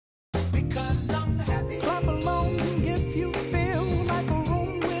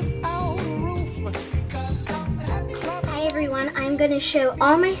going to show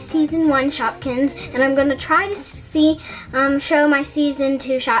all my Season 1 Shopkins, and I'm going to try to show my Season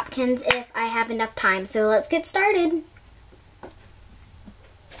 2 Shopkins if I have enough time. So let's get started.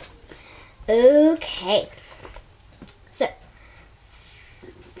 Okay. So,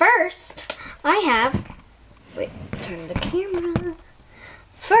 first, I have... Wait, turn the camera.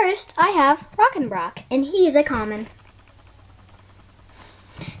 First, I have Rockin' Brock, and he's a common.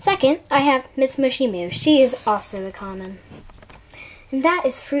 Second, I have Miss Mushy Moo. She is also a common. And that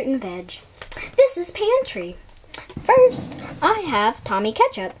is Fruit and Veg. This is Pantry. First, I have Tommy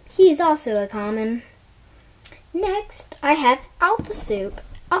Ketchup. He's also a common. Next, I have Alpha Soup.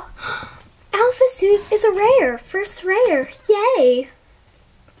 Oh, Alpha Soup is a rare. First rare. Yay!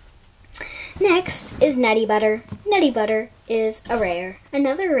 Next is Nutty Butter. Nutty Butter is a rare.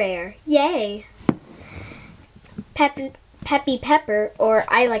 Another rare. Yay! Peppy Pepper, or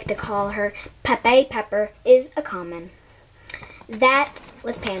I like to call her Pepe Pepper, is a common. That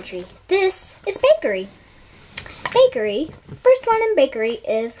was Pantry. This is Bakery. Bakery, first one in Bakery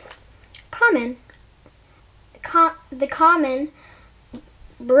is common. The common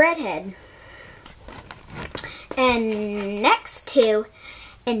breadhead. And next two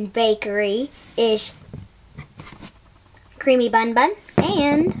in Bakery is Creamy Bun Bun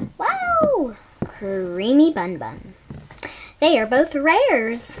and, wow, Creamy Bun Bun. They are both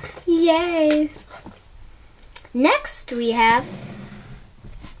rares. Yay! Next we have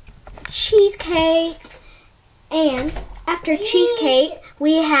Cheesecake, and after Cheesecake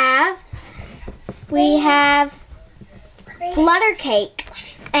we have Flutter Cake,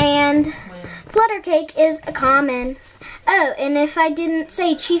 and Flutter Cake is a common. Oh, and if I didn't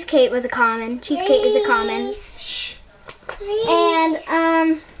say Cheesecake was a common, Cheesecake is a common.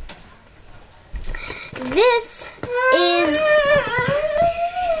 And this is,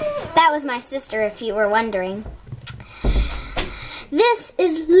 that was my sister if you were wondering. This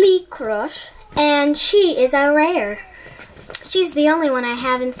is Lee Crush, and she is a rare. She's the only one I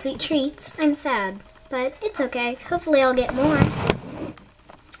have in Sweet Treats. I'm sad, but it's okay. Hopefully I'll get more.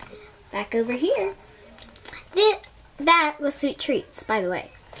 Back over here. That was Sweet Treats, by the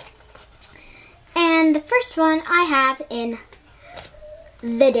way. And the first one I have in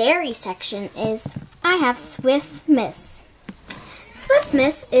the dairy section is, I have Swiss Miss. Swiss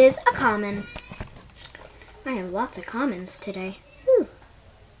Miss is a common. I have lots of commons today. Whew.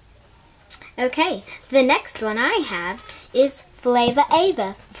 Okay, the next one I have is Flava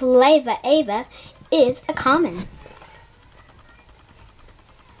Ava. Flava Ava is a common.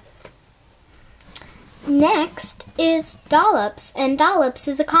 Next is Dollops, and Dollops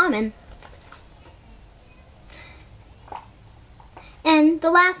is a common. And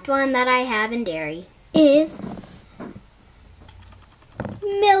the last one that I have in dairy is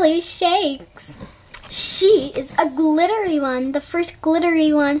Millie Shakes. She is a glittery one, the first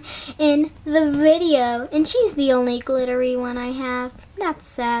glittery one in the video, and she's the only glittery one I have. That's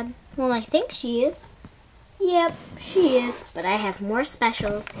sad. Well, I think she is. Yep, she is, but I have more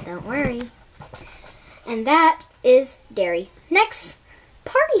specials, don't worry. And that is dairy. Next,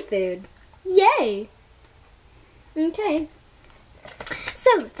 party food. Yay! Okay.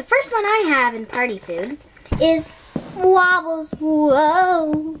 So, the first one I have in party food is Wobbles.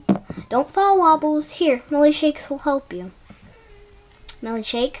 Whoa! Don't fall, Wobbles. Here, Millie Shakes will help you. Millie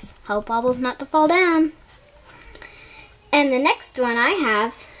Shakes, help Wobbles not to fall down. And the next one I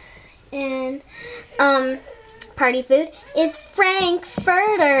have in party food is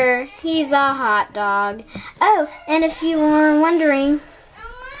Frankfurter. He's a hot dog. Oh, and if you were wondering,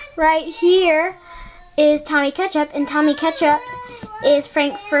 right here is Tommy Ketchup, and Tommy Ketchup is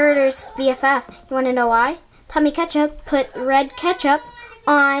Frankfurter's BFF. You want to know why? Tommy Ketchup put red ketchup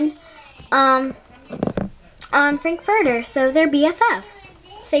on Frankfurter, so they're BFFs.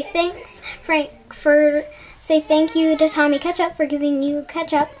 Say thanks, Frankfurter. Say thank you to Tommy Ketchup for giving you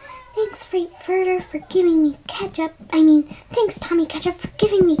ketchup. Thanks, Frankfurter, for giving me ketchup. Thanks, Tommy Ketchup, for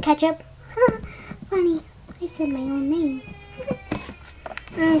giving me ketchup. Funny, I said my own name.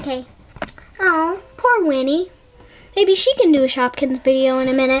 Okay. Oh, poor Winnie. Maybe she can do a Shopkins video in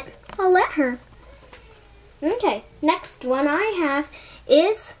a minute. I'll let her. Okay, next one I have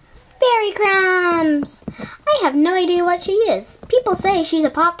is Fairy Crumbs. I have no idea what she is. People say she's a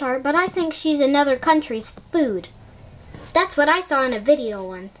Pop-Tart, but I think she's another country's food. That's what I saw in a video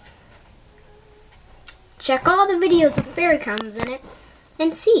once. Check all the videos of Fairy Crumbs in it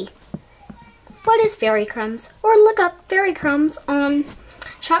and see. What is Fairy Crumbs? Or look up Fairy Crumbs on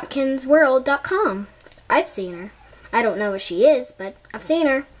shopkinsworld.com. I've seen her. I don't know what she is, but I've seen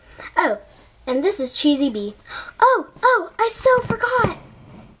her. Oh, and this is Cheesy Bee. Oh, I so forgot.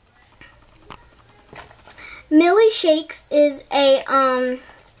 Millie Shakes is a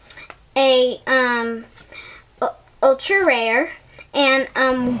ultra rare, and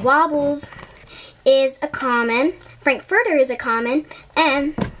Wobbles is a common. Frankfurter is a common,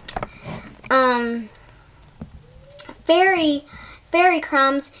 and Fairy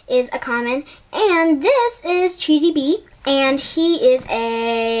Crumbs is a common, and this is Cheesy Bee, and he is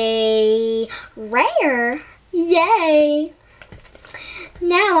a rare. Yay!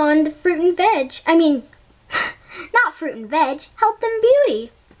 Now on to fruit and veg. I mean, not fruit and veg, health and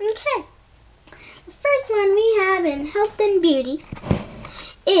beauty. Okay. The first one we have in health and beauty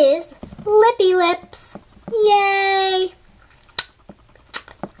is Lippy Lips. Yay!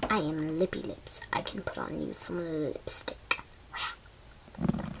 I am Lippy Lips. I can put on you some lipstick.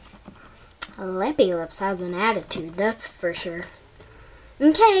 Wow. Lippy Lips has an attitude, that's for sure.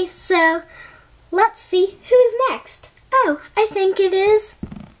 Okay, so let's see who's next. Oh, I think it is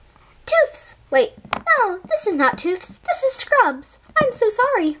Toofs. Wait, no, this is not Toofs. This is Scrubs. I'm so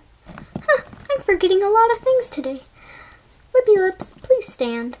sorry. Huh, I'm forgetting a lot of things today. Lippy Lips, please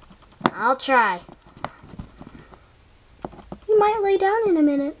stand. I'll try. You might lay down in a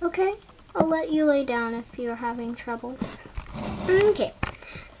minute, okay? I'll let you lay down if you're having trouble. Okay,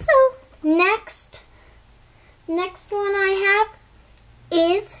 so next one I have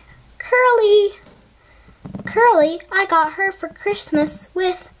is Curly. Curly, I got her for Christmas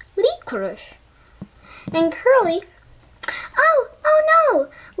with licorice. And Curly, oh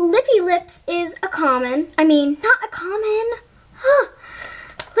no! Lippy Lips is a common. I mean, not a common.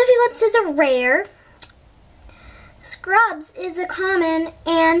 Lippy Lips is a rare. Scrubs is a common,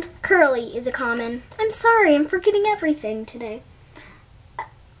 and Curly is a common. I'm sorry, I'm forgetting everything today.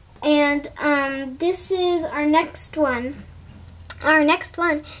 And this is our next one. Our next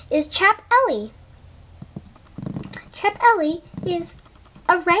one is Chap Ellie. Chap Ellie is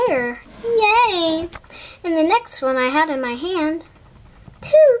a rare. Yay! And the next one I had in my hand,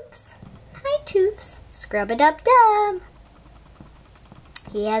 Toofs. Hi, Toofs. Scrub-a-dub-dub.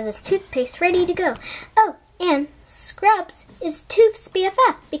 He has his toothpaste ready to go. Oh, and Scrubs is Toofs'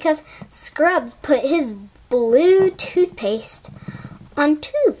 BFF because Scrubs put his blue toothpaste on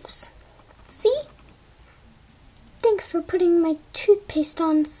Toofs. See? Thanks for putting my toothpaste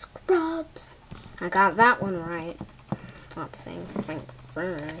on, Scrubs. I got that one right. Not saying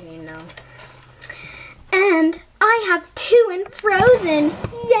Frankfurter, you know. And I have 2 in Frozen.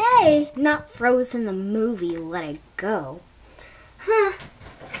 Yay! Not Frozen the movie, Let It Go. Huh.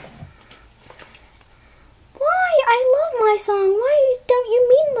 Why? I love my song. Why don't you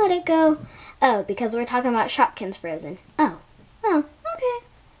mean Let It Go? Oh, because we're talking about Shopkins Frozen. Oh, okay.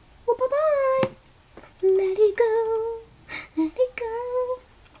 Well, bye-bye. Let it go. Let it go.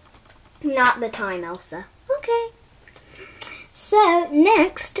 Not the time, Elsa. Okay. So,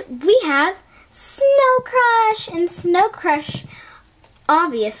 next we have Snow Crush. And Snow Crush,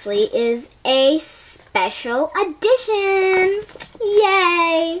 obviously, is a special edition.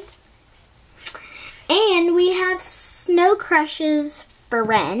 Yay! And we have Snow Crush's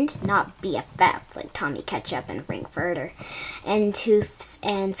friend, not BFF, like Tommy Ketchup and Frankfurter, and Toofs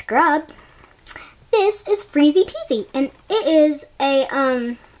and Scrubs. This is Freezy Peasy, and it is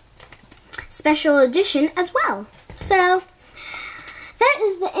a special edition as well. So, that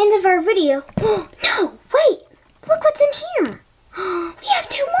is the end of our video. No, wait! Look what's in here! We have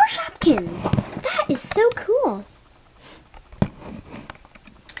 2 more Shopkins! That is so cool!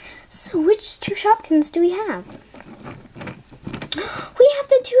 So which 2 Shopkins do we have? We have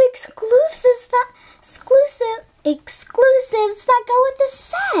the 2 exclusives that go with the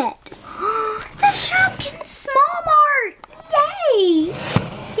set. The Shopkins Small Mart! Yay!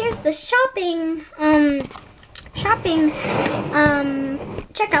 Here's the shopping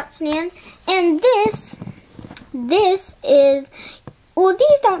checkout stand, and this is, well,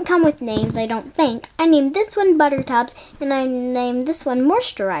 these don't come with names, I don't think. I named this one Buttertubs, and I named this one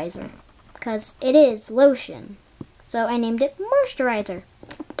Moisturizer, because it is lotion. So I named it Moisturizer.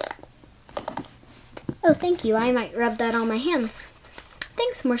 Oh, thank you. I might rub that on my hands.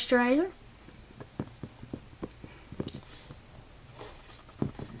 Thanks, Moisturizer.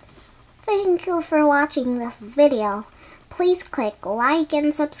 Thank you for watching this video. Please click like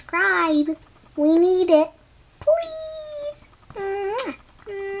and subscribe. We need it. Please. Mwah,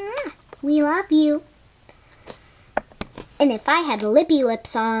 mwah. We love you. And if I had Lippy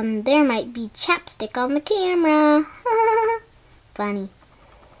Lips on, there might be chapstick on the camera. Funny.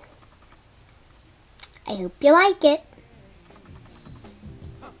 I hope you like it.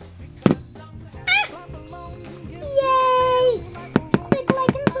 Yay! Click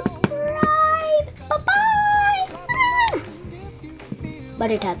like and subscribe. Bye-bye.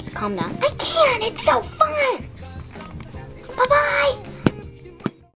 Buttertubs, calm down. I can't. It's so fun.